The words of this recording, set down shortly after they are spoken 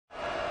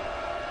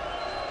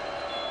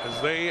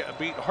as they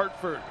beat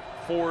Hartford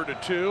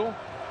 4-2.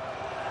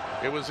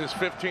 It was his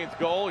 15th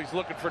goal. He's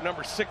looking for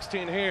number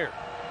 16 here.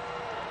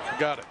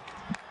 Got it.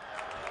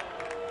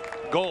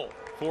 Goal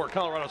for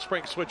Colorado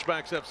Springs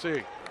Switchbacks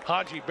FC.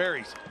 Hadji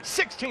Berry's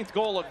 16th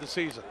goal of the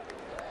season.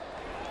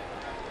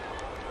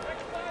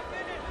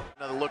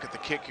 Another look at the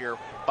kick here,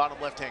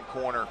 bottom left-hand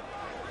corner.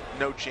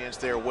 No chance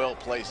there, well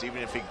placed,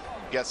 even if he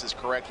guesses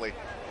correctly.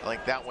 I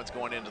think that one's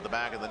going into the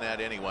back of the net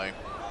anyway.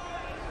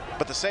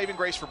 But the saving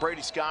grace for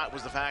Brady Scott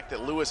was the fact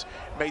that Lewis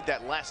made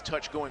that last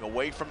touch going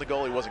away from the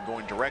goal. He wasn't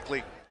going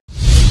directly.